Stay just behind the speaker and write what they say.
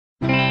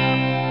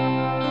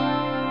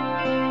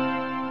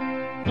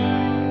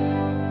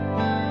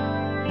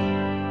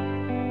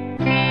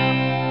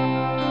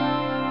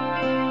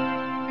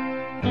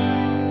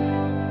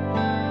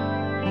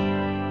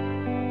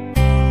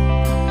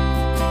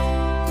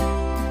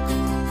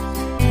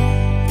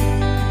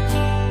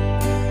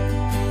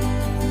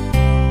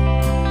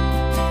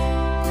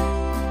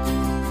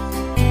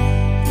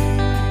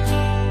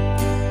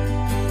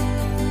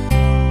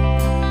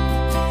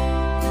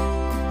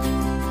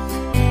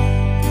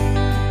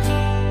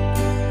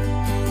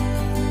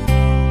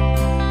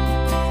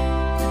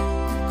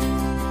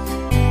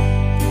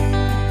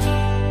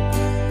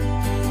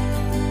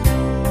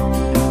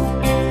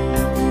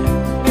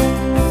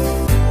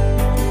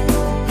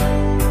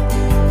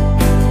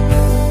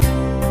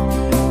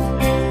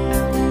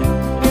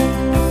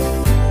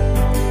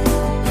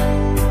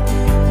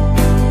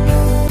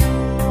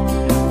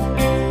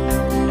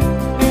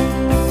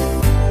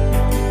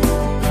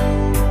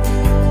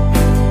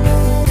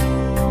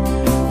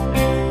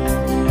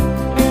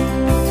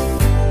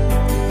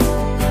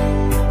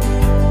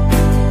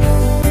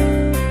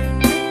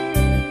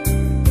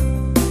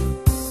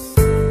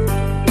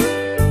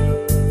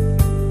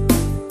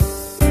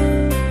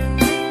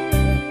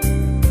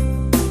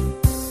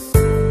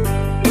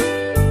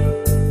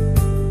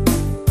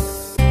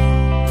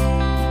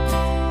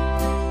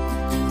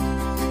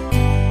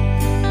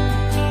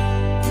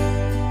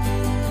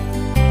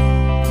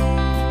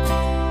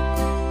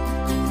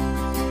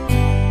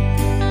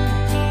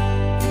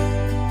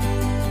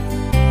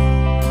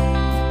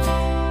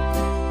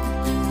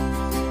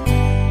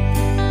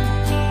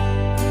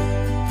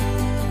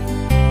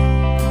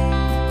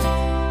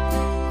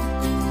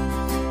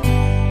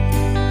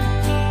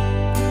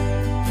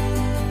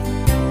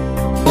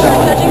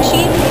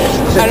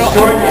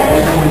extraordinary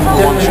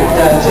different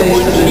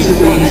taste of the two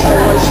beans are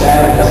what's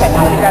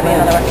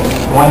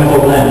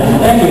Wonderful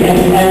blend. Thank you.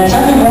 And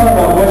tell me more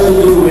about what you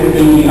do with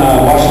the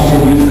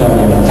Washington Youth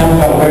Garden. Tell me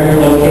about where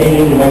you're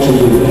located and what you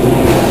do.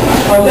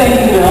 Well, thank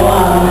you, Bill.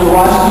 The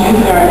Washington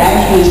Youth Garden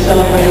actually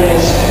celebrated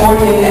its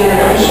 40th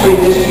anniversary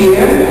this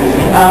year.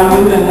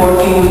 We've been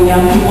working with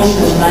young people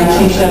since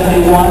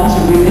 1971 to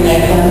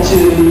reconnect them to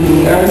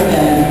the earth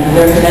and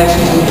their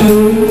connection to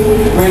food,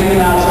 bring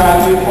them out to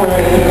our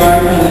 3-4-acre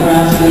garden on the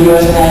grounds of the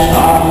U.S. National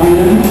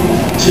Arboretum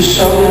to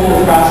show them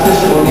the process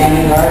of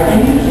organic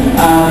gardening,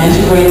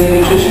 integrated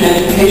nutrition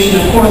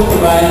education, of course,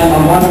 providing them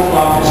a wonderful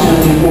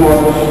opportunity for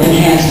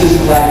enhanced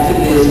physical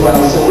activity as well.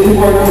 So we've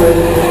worked with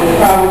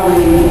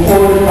probably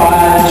 4 to 5